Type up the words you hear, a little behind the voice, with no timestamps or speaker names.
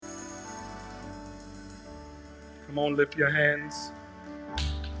Come on, lift your hands.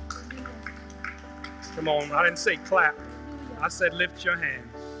 Come on, I didn't say clap. I said lift your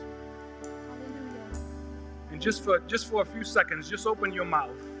hands. And just for a few seconds, just open your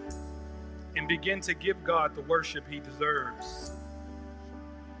mouth and begin to give God the worship he deserves.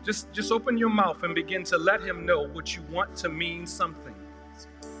 Just open your mouth and begin to let him know what you want to mean something.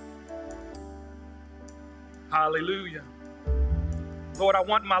 Hallelujah. Lord, I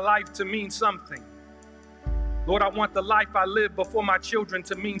want my life to mean something. Lord, I want the life I live before my children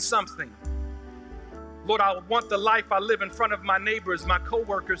to mean something. Lord, I want the life I live in front of my neighbors, my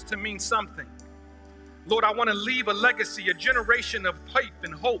coworkers to mean something. Lord, I want to leave a legacy, a generation of faith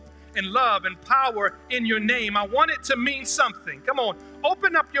and hope and love and power in your name. I want it to mean something. Come on,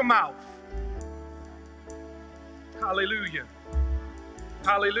 open up your mouth. Hallelujah.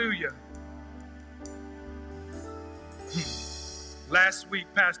 Hallelujah. Last week,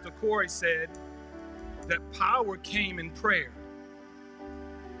 Pastor Corey said that power came in prayer.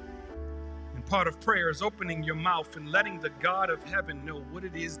 And part of prayer is opening your mouth and letting the God of heaven know what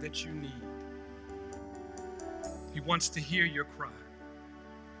it is that you need. He wants to hear your cry.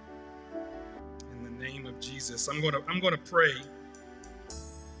 In the name of Jesus, I'm going to pray.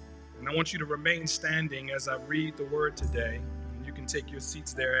 And I want you to remain standing as I read the word today. And you can take your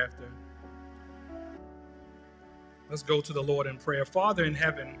seats thereafter. Let's go to the Lord in prayer. Father in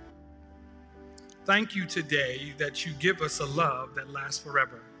heaven, thank you today that you give us a love that lasts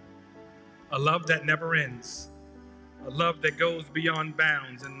forever, a love that never ends, a love that goes beyond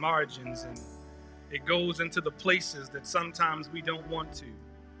bounds and margins, and it goes into the places that sometimes we don't want to.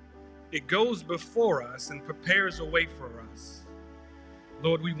 It goes before us and prepares a way for us.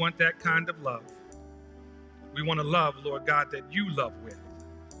 Lord, we want that kind of love. We want to love, Lord God, that you love with.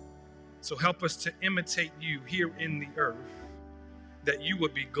 So help us to imitate you here in the earth, that you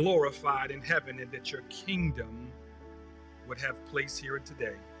would be glorified in heaven and that your kingdom would have place here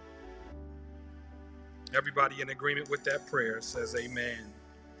today. Everybody in agreement with that prayer says amen.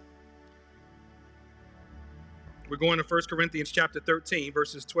 We're going to 1 Corinthians chapter 13,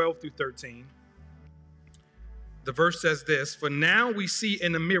 verses 12 through 13. The verse says this: "For now we see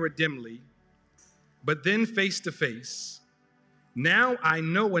in a mirror dimly, but then face to face. Now I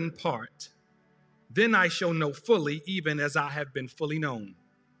know in part, then I shall know fully, even as I have been fully known.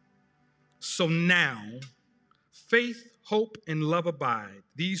 So now, faith, hope, and love abide,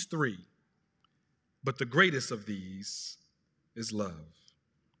 these three, but the greatest of these is love."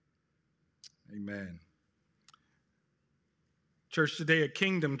 Amen. Church, today, a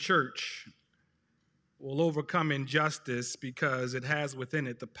kingdom church will overcome injustice because it has within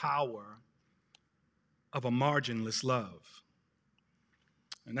it the power of a marginless love.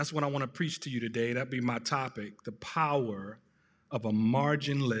 And that's what I want to preach to you today. That'd be my topic, the power of a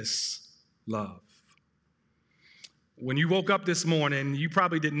marginless love. When you woke up this morning, you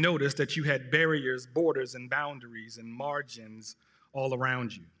probably didn't notice that you had barriers, borders, and boundaries and margins all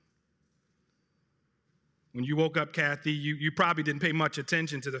around you. When you woke up, Kathy, you probably didn't pay much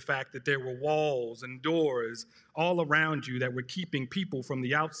attention to the fact that there were walls and doors all around you that were keeping people from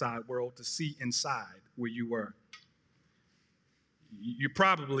the outside world to see inside where you were. You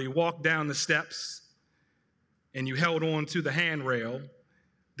probably walked down the steps and you held on to the handrail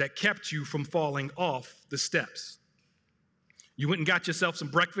that kept you from falling off the steps. You went and got yourself some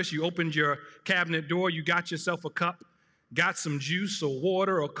breakfast. You opened your cabinet door. You got yourself a cup, got some juice or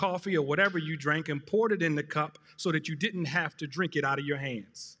water or coffee or whatever you drank and poured it in the cup so that you didn't have to drink it out of your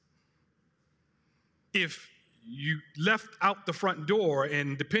hands. If you left out the front door,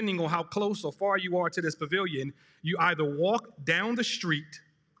 and depending on how close or far you are to this pavilion, you either walked down the street,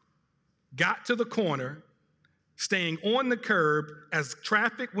 got to the corner, staying on the curb as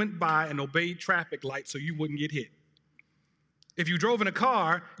traffic went by and obeyed traffic lights so you wouldn't get hit. If you drove in a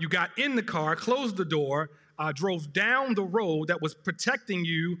car, you got in the car, closed the door, drove down the road that was protecting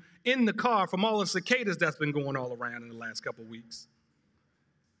you in the car from all the cicadas that's been going all around in the last couple of weeks.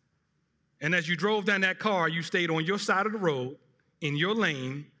 And as you drove down that car, you stayed on your side of the road, in your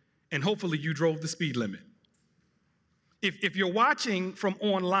lane, and hopefully you drove the speed limit. If you're watching from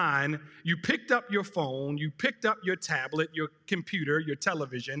online, you picked up your phone, you picked up your tablet, your computer, your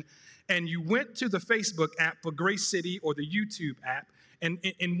television, and you went to the Facebook app for Grace City or the YouTube app.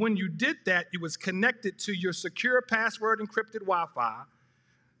 And when you did that, it was connected to your secure password encrypted Wi-Fi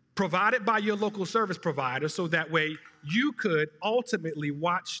provided by your local service provider, so that way you could ultimately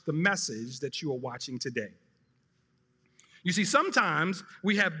watch the message that you are watching today. You see, sometimes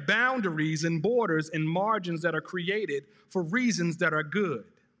we have boundaries and borders and margins that are created for reasons that are good.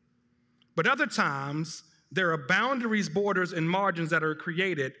 But other times, there are boundaries, borders, and margins that are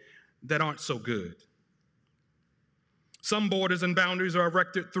created that aren't so good. Some borders and boundaries are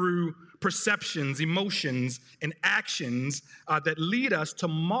erected through perceptions, emotions, and actions that lead us to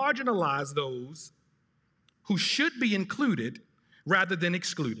marginalize those who should be included rather than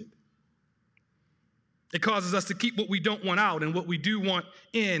excluded. It causes us to keep what we don't want out and what we do want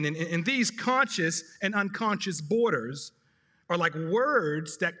in. And these conscious and unconscious borders are like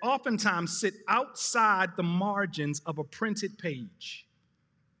words that oftentimes sit outside the margins of a printed page.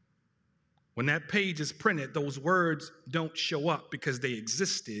 When that page is printed, those words don't show up because they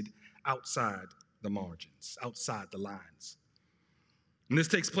existed outside the margins, outside the lines. When this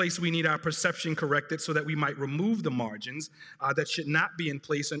takes place, we need our perception corrected so that we might remove the margins that should not be in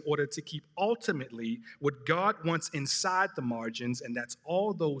place in order to keep ultimately what God wants inside the margins, and that's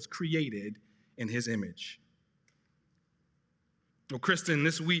all those created in his image. Well, Kristen,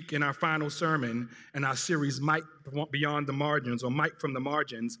 this week in our final sermon in our series, Might Beyond the Margins, or Might from the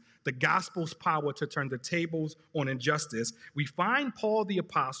Margins, the gospel's power to turn the tables on injustice, we find Paul the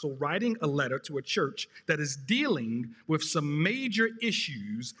Apostle writing a letter to a church that is dealing with some major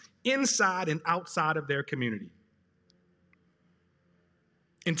issues inside and outside of their community.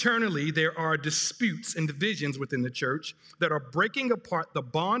 Internally, there are disputes and divisions within the church that are breaking apart the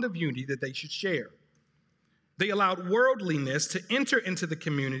bond of unity that they should share. They allowed worldliness to enter into the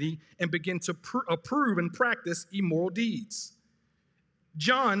community and begin to approve and practice immoral deeds.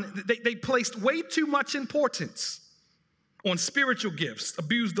 John, they placed way too much importance on spiritual gifts,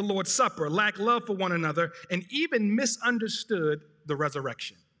 abused the Lord's Supper, lacked love for one another, and even misunderstood the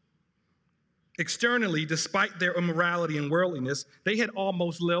resurrection. Externally, despite their immorality and worldliness, they had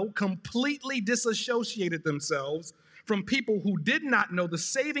almost completely disassociated themselves from people who did not know the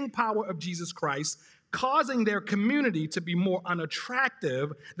saving power of Jesus Christ, causing their community to be more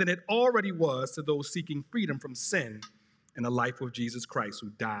unattractive than it already was to those seeking freedom from sin and the life of Jesus Christ, who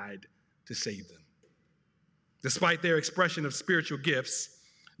died to save them. Despite their expression of spiritual gifts,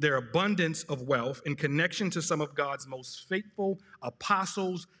 their abundance of wealth, in connection to some of God's most faithful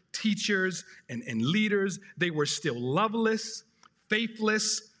apostles, teachers, and leaders, they were still loveless,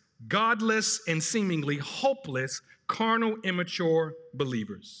 faithless, godless, and seemingly hopeless, carnal, immature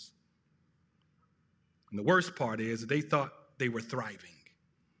believers. And the worst part is they thought they were thriving.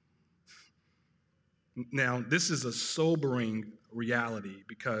 Now, this is a sobering reality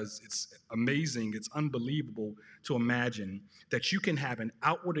because it's amazing, it's unbelievable to imagine that you can have an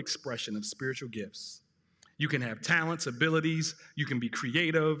outward expression of spiritual gifts. You can have talents, abilities, you can be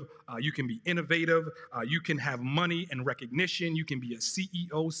creative, you can be innovative, you can have money and recognition, you can be a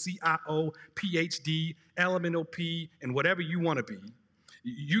CEO, CIO, PhD, LMNOP, and whatever you want to be.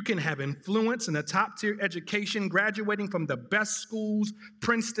 You can have influence and a top-tier education, graduating from the best schools,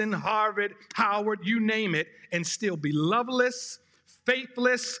 Princeton, Harvard, Howard, you name it, and still be loveless,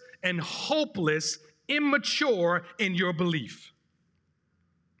 faithless, and hopeless, immature in your belief.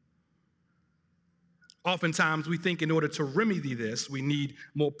 Oftentimes, we think in order to remedy this, we need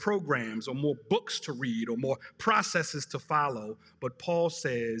more programs or more books to read or more processes to follow. But Paul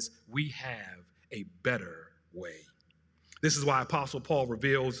says we have a better way. This is why Apostle Paul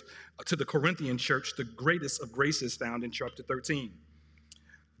reveals to the Corinthian church the greatest of graces found in chapter 13.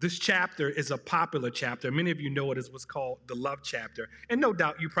 This chapter is a popular chapter. Many of you know it as what's called the love chapter. And no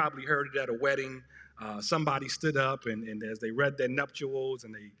doubt you probably heard it at a wedding. Somebody stood up and as they read their nuptials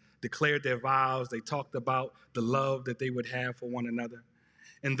and they declared their vows, they talked about the love that they would have for one another.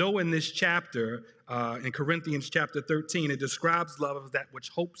 And though in this chapter, in Corinthians chapter 13, it describes love as that which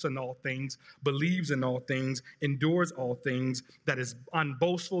hopes in all things, believes in all things, endures all things, that is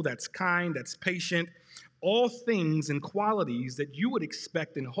unboastful, that's kind, that's patient, all things and qualities that you would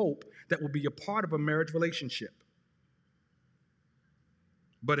expect and hope that will be a part of a marriage relationship.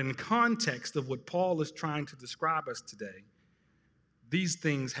 But in context of what Paul is trying to describe us today, these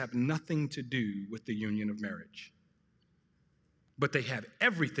things have nothing to do with the union of marriage. But they have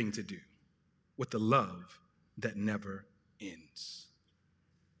everything to do with the love that never ends.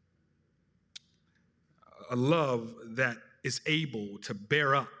 A love that is able to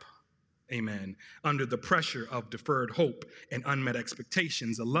bear up, amen, under the pressure of deferred hope and unmet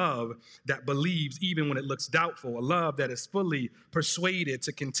expectations. A love that believes even when it looks doubtful. A love that is fully persuaded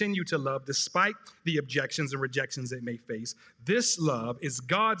to continue to love despite the objections and rejections it may face. This love is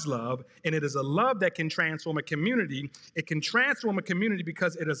God's love, and it is a love that can transform a community. It can transform a community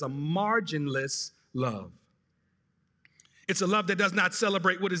because it is a marginless love. It's a love that does not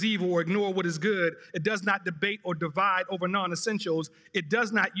celebrate what is evil or ignore what is good. It does not debate or divide over non-essentials. It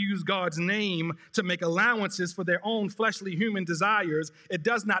does not use God's name to make allowances for their own fleshly human desires. It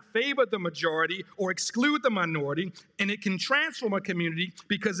does not favor the majority or exclude the minority. And it can transform a community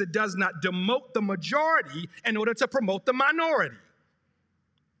because it does not demote the majority in order to promote the minority.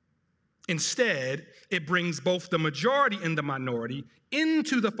 Instead, it brings both the majority and the minority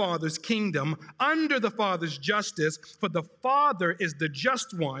into the Father's kingdom under the Father's justice, for the Father is the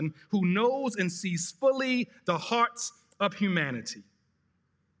just one who knows and sees fully the hearts of humanity.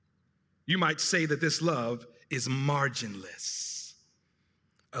 You might say that this love is marginless.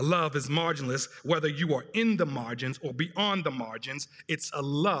 A love is marginless whether you are in the margins or beyond the margins. It's a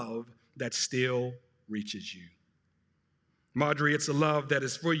love that still reaches you. Marjorie, it's a love that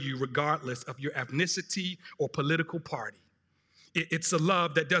is for you regardless of your ethnicity or political party. It's a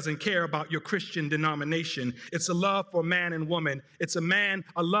love that doesn't care about your Christian denomination. It's a love for man and woman. It's a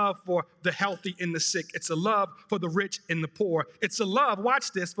love for the healthy and the sick. It's a love for the rich and the poor. It's a love,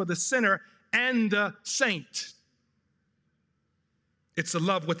 watch this, for the sinner and the saint. It's a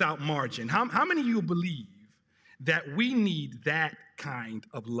love without margin. How many of you believe that we need that kind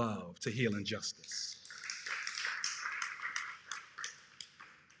of love to heal injustice?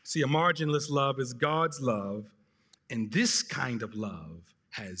 See, a marginless love is God's love. And this kind of love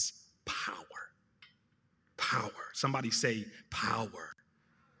has power. Power. Somebody say power.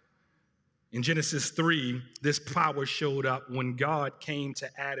 In Genesis 3, this power showed up when God came to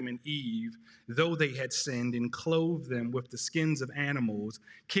Adam and Eve, though they had sinned, and clothed them with the skins of animals,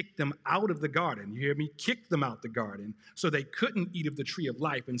 kicked them out of the garden. You hear me? Kicked them out the garden so they couldn't eat of the tree of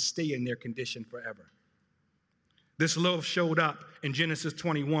life and stay in their condition forever. This love showed up in Genesis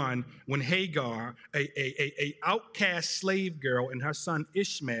 21 when Hagar, a outcast slave girl, and her son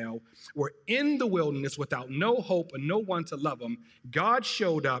Ishmael were in the wilderness without no hope and no one to love them. God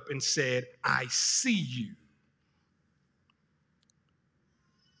showed up and said, I see you.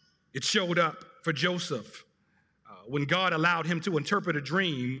 It showed up for Joseph when God allowed him to interpret a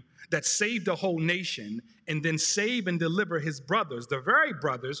dream that saved the whole nation and then save and deliver his brothers, the very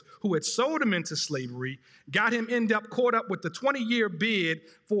brothers who had sold him into slavery, got him caught up with the 20-year bid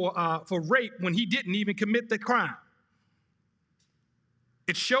for rape when he didn't even commit the crime.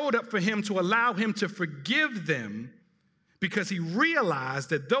 It showed up for him to allow him to forgive them because he realized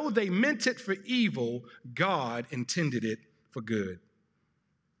that though they meant it for evil, God intended it for good.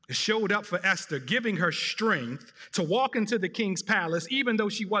 It showed up for Esther, giving her strength to walk into the king's palace, even though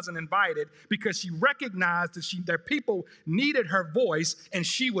she wasn't invited, because she recognized that their people needed her voice, and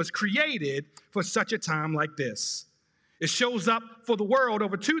she was created for such a time like this. It shows up for the world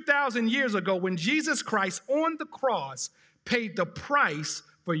over 2,000 years ago when Jesus Christ on the cross paid the price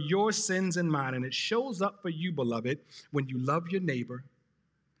for your sins and mine. And it shows up for you, beloved, when you love your neighbor,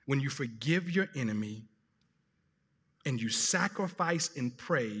 when you forgive your enemy, and you sacrifice and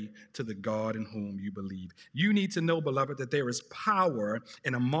pray to the God in whom you believe. You need to know, beloved, that there is power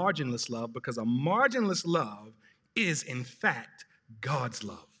in a marginless love, because a marginless love is, in fact, God's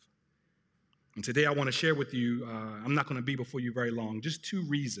love. And today I want to share with you, I'm not going to be before you very long, just 2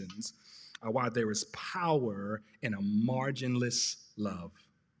 reasons why there is power in a marginless love.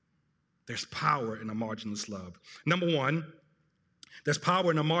 There's power in a marginless love. Number 1, there's power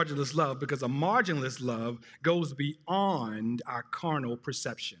in a marginless love because a marginless love goes beyond our carnal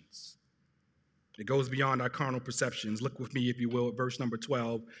perceptions. It goes beyond our carnal perceptions. Look with me, if you will, at verse number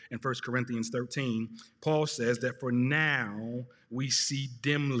 12 in 1 Corinthians 13. Paul says that for now we see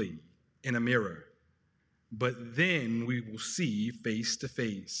dimly in a mirror, but then we will see face to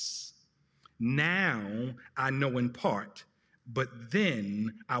face. Now I know in part, but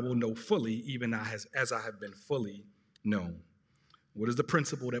then I will know fully, even as I have been fully known. What is the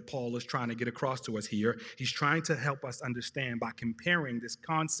principle that Paul is trying to get across to us here? He's trying to help us understand by comparing this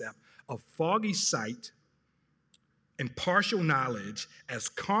concept of foggy sight and partial knowledge as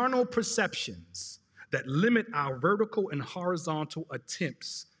carnal perceptions that limit our vertical and horizontal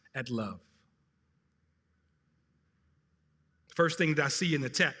attempts at love. First thing that I see in the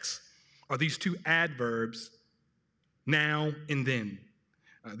text are these 2 adverbs, now and then.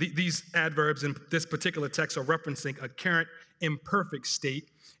 These adverbs in this particular text are referencing a current imperfect state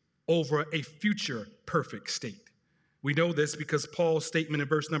over a future perfect state. We know this because Paul's statement in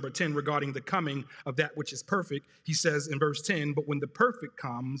verse number 10 regarding the coming of that which is perfect, he says in verse 10, but when the perfect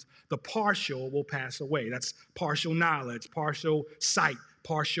comes, the partial will pass away. That's partial knowledge, partial sight,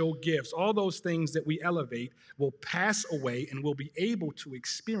 partial gifts. All those things that we elevate will pass away, and we'll be able to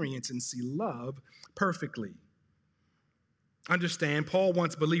experience and see love perfectly. Understand, Paul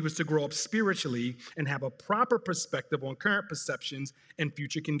wants believers to grow up spiritually and have a proper perspective on current perceptions and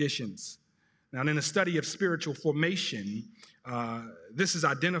future conditions. Now, in a study of spiritual formation, this is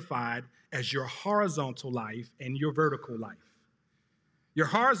identified as your horizontal life and your vertical life. Your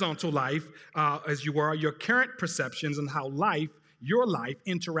horizontal life, as you are, your current perceptions and how your life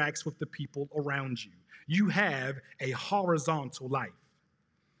interacts with the people around you. You have a horizontal life.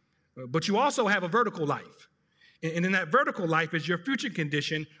 But you also have a vertical life. And in that vertical life is your future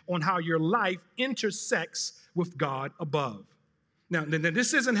condition on how your life intersects with God above. Now,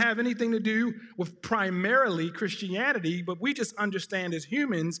 this doesn't have anything to do with primarily Christianity, but we just understand as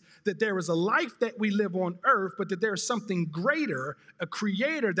humans that there is a life that we live on earth, but that there is something greater, a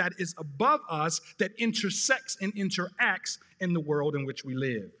creator that is above us that intersects and interacts in the world in which we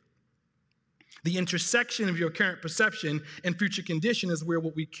live. The intersection of your current perception and future condition is where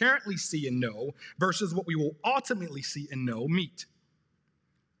what we currently see and know versus what we will ultimately see and know meet.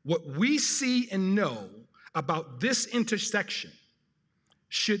 What we see and know about this intersection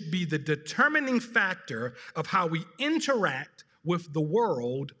should be the determining factor of how we interact with the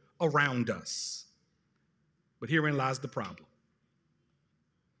world around us. But herein lies the problem.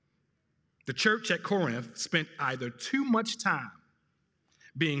 The church at Corinth spent either too much time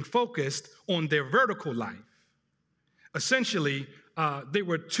being focused on their vertical life. Essentially, they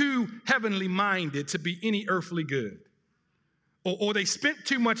were too heavenly minded to be any earthly good. Or they spent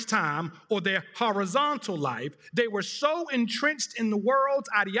too much time on their horizontal life. They were so entrenched in the world's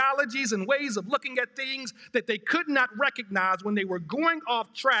ideologies and ways of looking at things that they could not recognize when they were going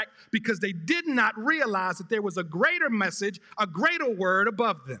off track because they did not realize that there was a greater message, a greater word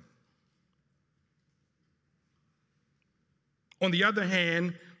above them. On the other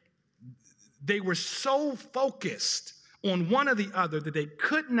hand, they were so focused on one or the other that they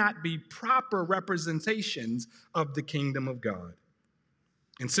could not be proper representations of the kingdom of God.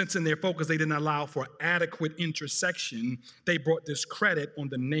 And since in their focus they didn't allow for adequate intersection, they brought discredit on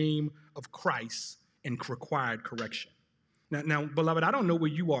the name of Christ and required correction. Now, beloved, I don't know where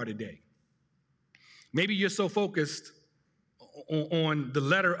you are today. Maybe you're so focused on the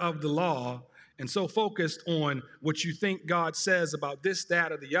letter of the law and so focused on what you think God says about this,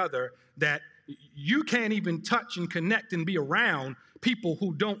 that, or the other, that you can't even touch and connect and be around people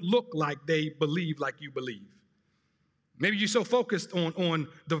who don't look like they believe like you believe. Maybe you're so focused on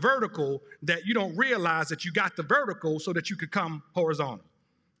the vertical that you don't realize that you got the vertical so that you could come horizontal.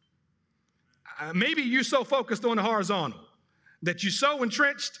 Maybe you're so focused on the horizontal that you're so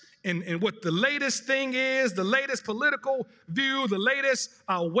entrenched in what the latest thing is, the latest political view, the latest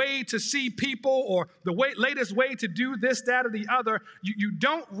way to see people, or the latest way to do this, that, or the other, you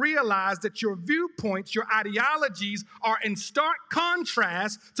don't realize that your viewpoints, your ideologies are in stark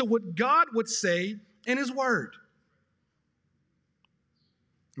contrast to what God would say in his word.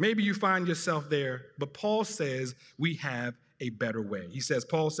 Maybe you find yourself there, but Paul says we have a better way.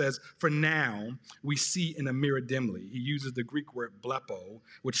 Paul says, for now, we see in a mirror dimly. He uses the Greek word blepo,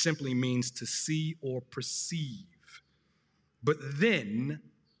 which simply means to see or perceive, but then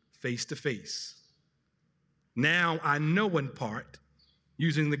face to face. Now I know in part,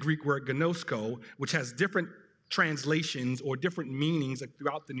 using the Greek word gnosko, which has different translations or different meanings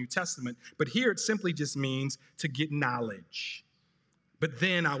throughout the New Testament, but here it simply just means to get knowledge. But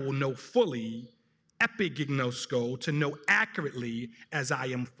then I will know fully, epigignosko, to know accurately as I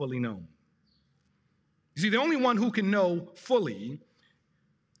am fully known. You see, the only one who can know fully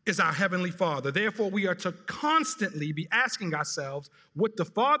is our Heavenly Father. Therefore, we are to constantly be asking ourselves what the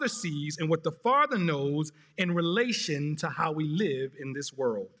Father sees and what the Father knows in relation to how we live in this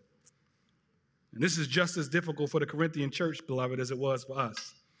world. And this is just as difficult for the Corinthian church, beloved, as it was for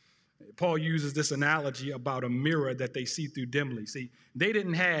us. Paul uses this analogy about a mirror that they see through dimly. See, they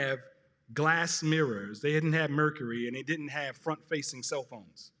didn't have glass mirrors, they didn't have mercury, and they didn't have front-facing cell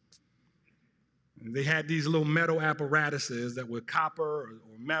phones. They had these little metal apparatuses that were copper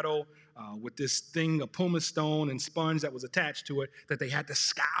or metal with this thing, a pumice stone and sponge that was attached to it, that they had to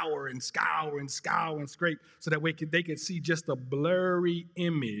scour and scrape so that they could see just a blurry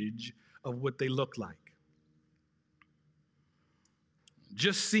image of what they looked like.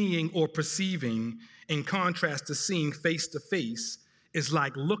 Just seeing or perceiving, in contrast to seeing face to face, is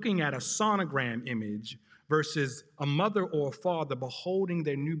like looking at a sonogram image versus a mother or a father beholding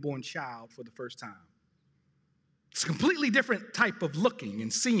their newborn child for the first time. It's a completely different type of looking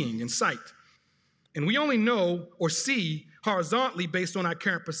and seeing and sight. And we only know or see horizontally based on our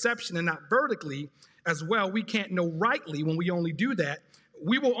current perception and not vertically as well. We can't know rightly when we only do that.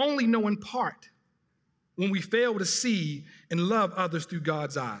 We will only know in part when we fail to see and love others through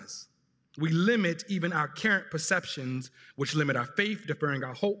God's eyes. We limit even our current perceptions, which limit our faith, deferring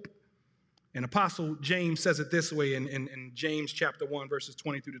our hope. And Apostle James says it this way in James chapter 1, verses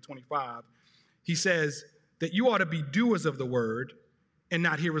 22 to 25. He says that you ought to be doers of the word and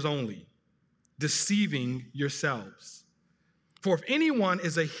not hearers only, deceiving yourselves. For if anyone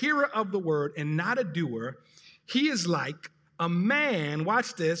is a hearer of the word and not a doer, he is like a man,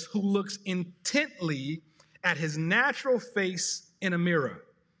 watch this, who looks intently at his natural face in a mirror.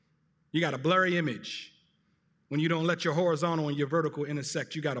 You got a blurry image. When you don't let your horizontal and your vertical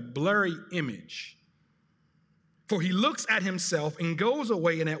intersect, you got a blurry image. For he looks at himself and goes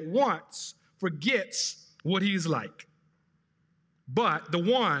away and at once forgets what he's like. But the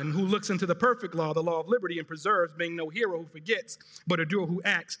one who looks into the perfect law, the law of liberty, and preserves, being no hero who forgets, but a doer who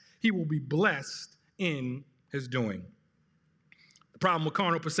acts, he will be blessed in his doing. The problem with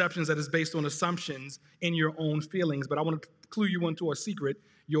carnal perceptions is that it's based on assumptions in your own feelings. But I want to clue you into a secret.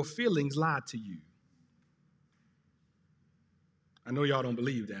 Your feelings lie to you. I know y'all don't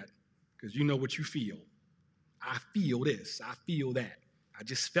believe that because you know what you feel. I feel this. I feel that. I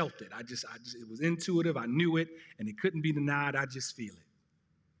just felt it. It was intuitive. I knew it, and it couldn't be denied. I just feel it.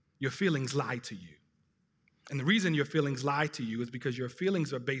 Your feelings lie to you. And the reason your feelings lie to you is because your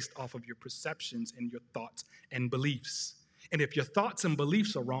feelings are based off of your perceptions and your thoughts and beliefs. And if your thoughts and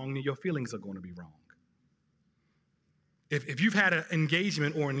beliefs are wrong, then your feelings are going to be wrong. If you've had an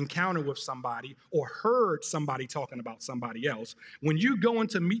engagement or an encounter with somebody or heard somebody talking about somebody else, when you go in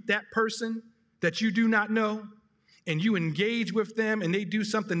to meet that person that you do not know and you engage with them and they do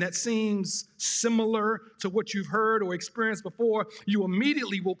something that seems similar to what you've heard or experienced before, you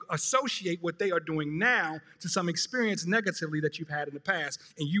immediately will associate what they are doing now to some experience negatively that you've had in the past,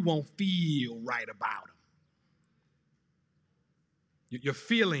 and you won't feel right about them. Your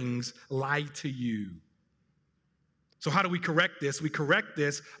feelings lie to you. So how do we correct this? We correct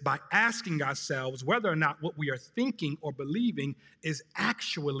this by asking ourselves whether or not what we are thinking or believing is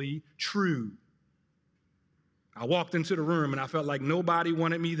actually true. I walked into the room and I felt like nobody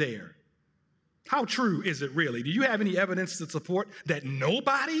wanted me there. How true is it really? Do you have any evidence to support that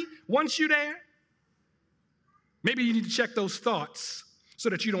nobody wants you there? Maybe you need to check those thoughts so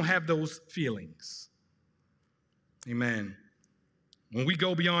that you don't have those feelings. Amen. When we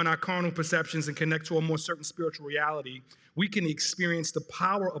go beyond our carnal perceptions and connect to a more certain spiritual reality, we can experience the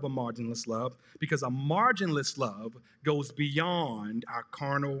power of a marginless love, because a marginless love goes beyond our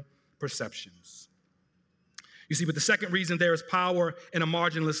carnal perceptions. You see, but the second reason there is power in a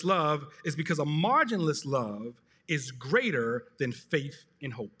marginless love is because a marginless love is greater than faith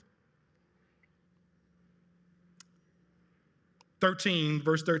and hope. 13,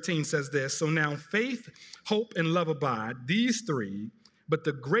 verse 13 says this, so now faith, hope, and love abide, these three, but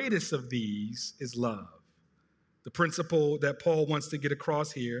the greatest of these is love. The principle that Paul wants to get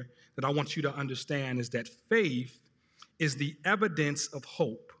across here that I want you to understand is that faith is the evidence of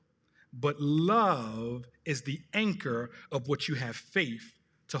hope, but love is the anchor of what you have faith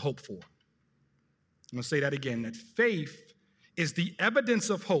to hope for. I'm going to say that again, that faith is the evidence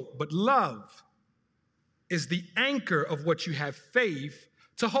of hope, but love is the anchor of what you have faith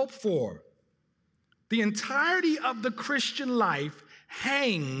to hope for. The entirety of the Christian life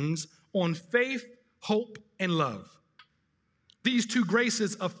hangs on faith, hope, and love. These two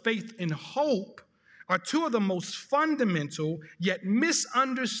graces of faith and hope are two of the most fundamental yet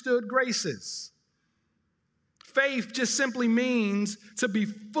misunderstood graces. Faith just simply means to be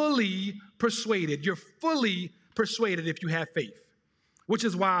fully persuaded. You're fully persuaded if you have faith, which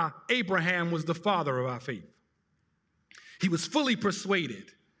is why Abraham was the father of our faith. He was fully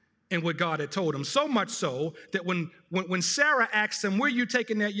persuaded in what God had told him, so much so that when Sarah asked him, where are you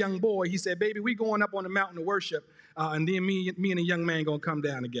taking that young boy? He said, baby, we going up on the mountain to worship, and then me and a young man going to come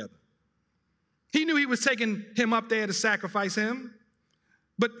down together. He knew he was taking him up there to sacrifice him.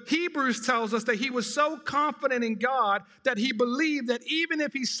 But Hebrews tells us that he was so confident in God that he believed that even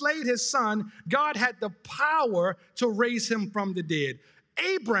if he slayed his son, God had the power to raise him from the dead.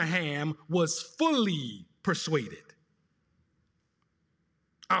 Abraham was fully persuaded.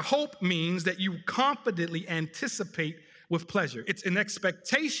 Our hope means that you confidently anticipate with pleasure. It's an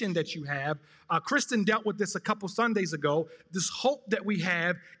expectation that you have. Kristen dealt with this a couple Sundays ago. This hope that we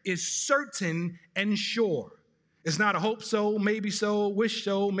have is certain and sure. It's not a hope so, maybe so, wish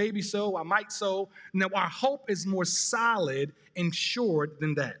so, maybe so, I might so. No, our hope is more solid and sure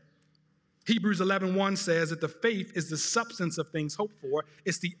than that. Hebrews 11:1 says that the faith is the substance of things hoped for.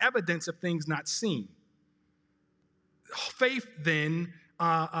 It's the evidence of things not seen. Faith then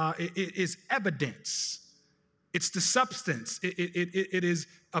is evidence. It's the substance. It is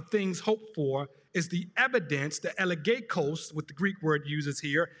of things hoped for, is the evidence, the elegekos, what the Greek word uses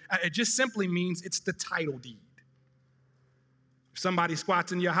here. It just simply means it's the title deed. If somebody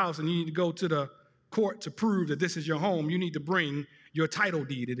squats in your house and you need to go to the court to prove that this is your home, you need to bring your title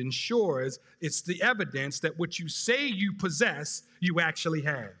deed. It ensures it's the evidence that what you say you possess, you actually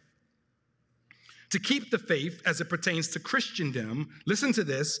have. To keep the faith as it pertains to Christendom, listen to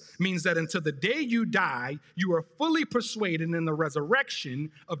this, means that until the day you die, you are fully persuaded in the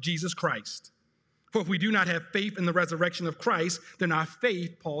resurrection of Jesus Christ. For if we do not have faith in the resurrection of Christ, then our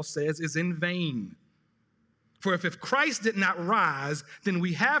faith, Paul says, is in vain. For if Christ did not rise, then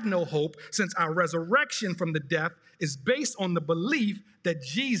we have no hope, since our resurrection from the death is based on the belief that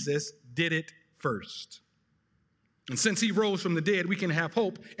Jesus did it first. And since he rose from the dead, we can have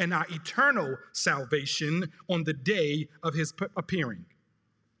hope in our eternal salvation on the day of his appearing.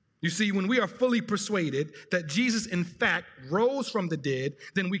 You see, when we are fully persuaded that Jesus, in fact, rose from the dead,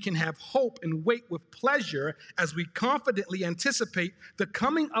 then we can have hope and wait with pleasure as we confidently anticipate the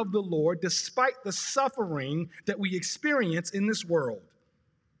coming of the Lord despite the suffering that we experience in this world.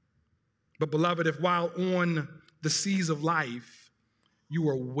 But beloved, if while on the seas of life, you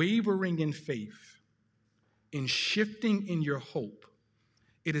are wavering in faith, in shifting in your hope,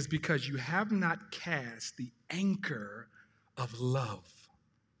 it is because you have not cast the anchor of love.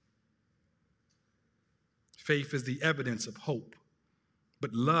 Faith is the evidence of hope,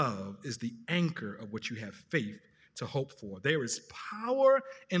 but love is the anchor of what you have faith to hope for. There is power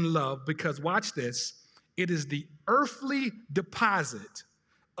in love because, watch this, it is the earthly deposit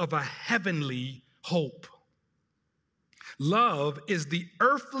of a heavenly hope. Love is the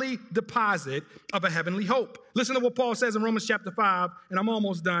earthly deposit of a heavenly hope. Listen to what Paul says in Romans chapter 5, and I'm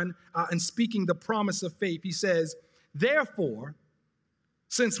almost done, in speaking the promise of faith. He says, therefore,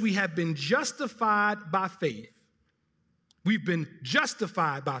 since we have been justified by faith, we've been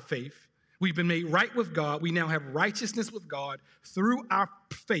justified by faith, we've been made right with God, we now have righteousness with God through our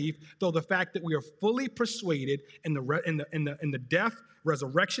faith, though the fact that we are fully persuaded in the death,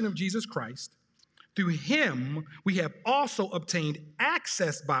 resurrection of Jesus Christ. Through him, we have also obtained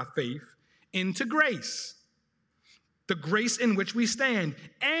access by faith into grace, the grace in which we stand,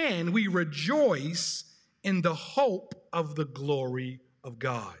 and we rejoice in the hope of the glory of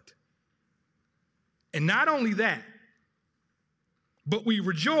God. And not only that, but we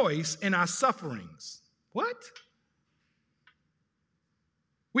rejoice in our sufferings. What?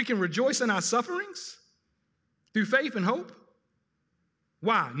 We can rejoice in our sufferings through faith and hope?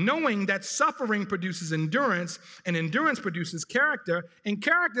 Why? Knowing that suffering produces endurance, and endurance produces character, and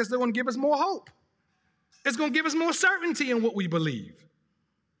character is going to give us more hope. It's going to give us more certainty in what we believe.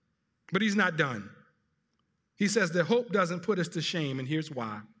 But he's not done. He says that hope doesn't put us to shame, and here's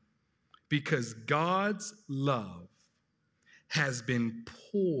why. Because God's love has been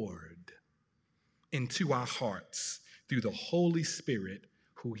poured into our hearts through the Holy Spirit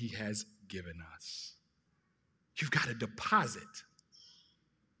who he has given us. You've got a deposit.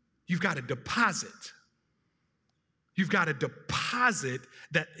 You've got a deposit. You've got a deposit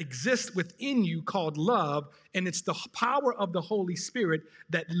that exists within you called love, and it's the power of the Holy Spirit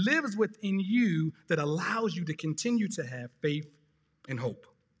that lives within you that allows you to continue to have faith and hope.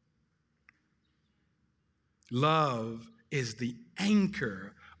 Love is the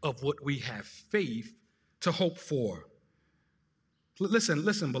anchor of what we have faith to hope for.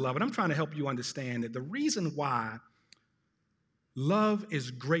 Listen, beloved, I'm trying to help you understand that the reason why love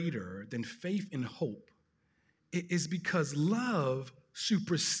is greater than faith and hope is because love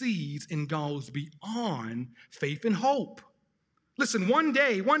supersedes and goes beyond faith and hope. Listen, one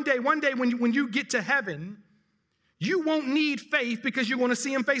day, when you get to heaven, you won't need faith because you're going to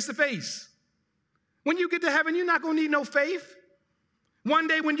see him face to face. When you get to heaven, you're not going to need no faith. One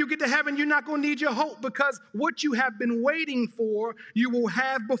day when you get to heaven, you're not going to need your hope because what you have been waiting for, you will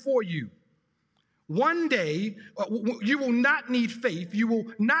have before you. One day, you will not need faith, you will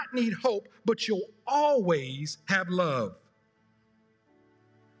not need hope, but you'll always have love.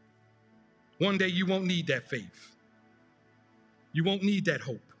 One day, you won't need that faith. You won't need that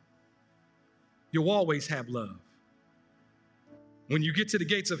hope. You'll always have love. When you get to the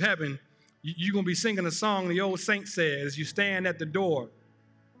gates of heaven, you're going to be singing a song the old saint says. You stand at the door,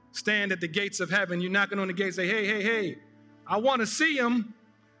 stand at the gates of heaven. You're knocking on the gate, say, hey, I want to see him.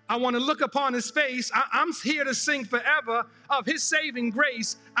 I want to look upon his face. I'm here to sing forever of his saving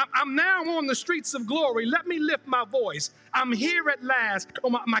grace. I'm now on the streets of glory. Let me lift my voice. I'm here at last. Oh,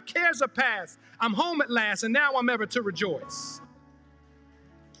 my cares are past. I'm home at last, and now I'm ever to rejoice.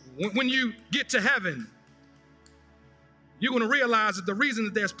 When you get to heaven, You're going to realize that the reason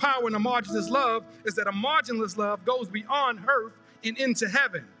that there's power in a marginless love is that a marginless love goes beyond earth and into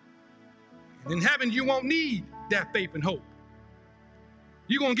heaven. And in heaven, you won't need that faith and hope.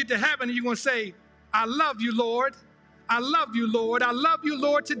 You're going to get to heaven and you're going to say, I love you, Lord. I love you, Lord. I love you,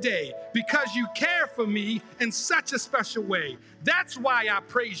 Lord, today because you care for me in such a special way. That's why I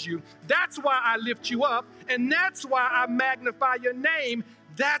praise you. That's why I lift you up. And that's why I magnify your name.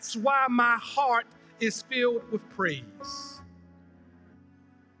 That's why my heart is filled with praise.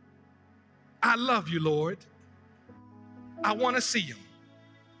 I love you, Lord. I want to see him.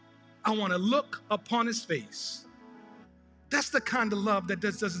 I want to look upon his face. That's the kind of love that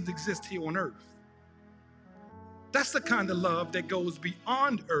doesn't exist here on earth. That's the kind of love that goes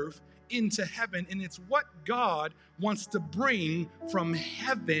beyond earth into heaven, and it's what God wants to bring from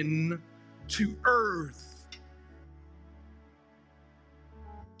heaven to earth.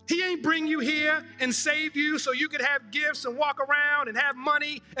 He ain't bring you here and save you so you could have gifts and walk around and have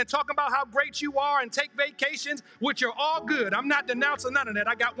money and talk about how great you are and take vacations, which are all good. I'm not denouncing none of that.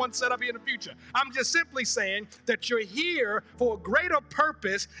 I got one set up here in the future. I'm just simply saying that you're here for a greater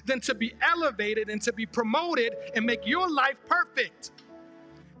purpose than to be elevated and to be promoted and make your life perfect.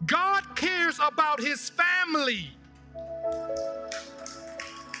 God cares about his family.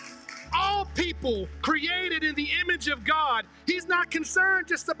 All people created in the image of God. He's not concerned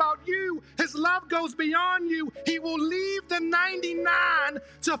just about you. His love goes beyond you. He will leave the 99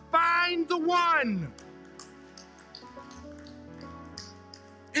 to find the one.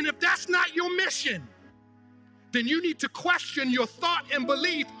 And if that's not your mission, then you need to question your thought and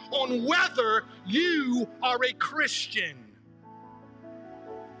belief on whether you are a Christian.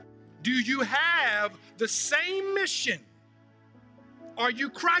 Do you have the same mission? Are you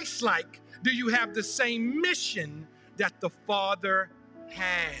Christ-like? Do you have the same mission that the Father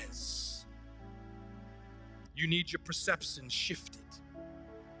has? You need your perception shifted.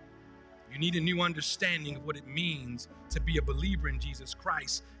 You need a new understanding of what it means to be a believer in Jesus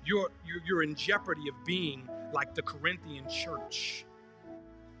Christ. You're in jeopardy of being like the Corinthian church.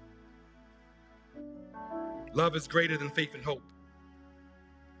 Love is greater than faith and hope,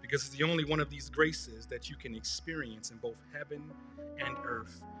 because it's the only one of these graces that you can experience in both heaven and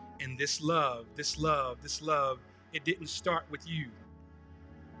earth. And this love, it didn't start with you.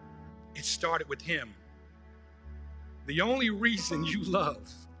 It started with him. The only reason you love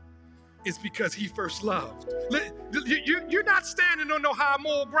is because he first loved. You're not standing on no high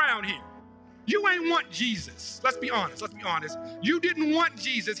moral ground here. You ain't want Jesus. Let's be honest. You didn't want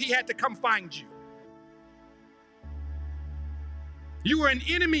Jesus. He had to come find you. You were an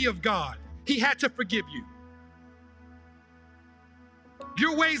enemy of God. He had to forgive you.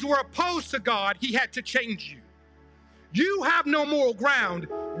 Your ways were opposed to God. He had to change you. You have no moral ground.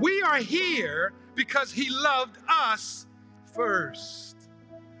 We are here because he loved us first.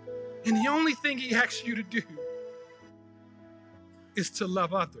 And the only thing he asks you to do is to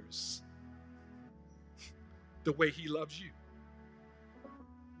love others the way he loves you.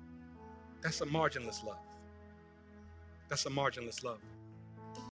 That's a marginless love. That's a marginless love.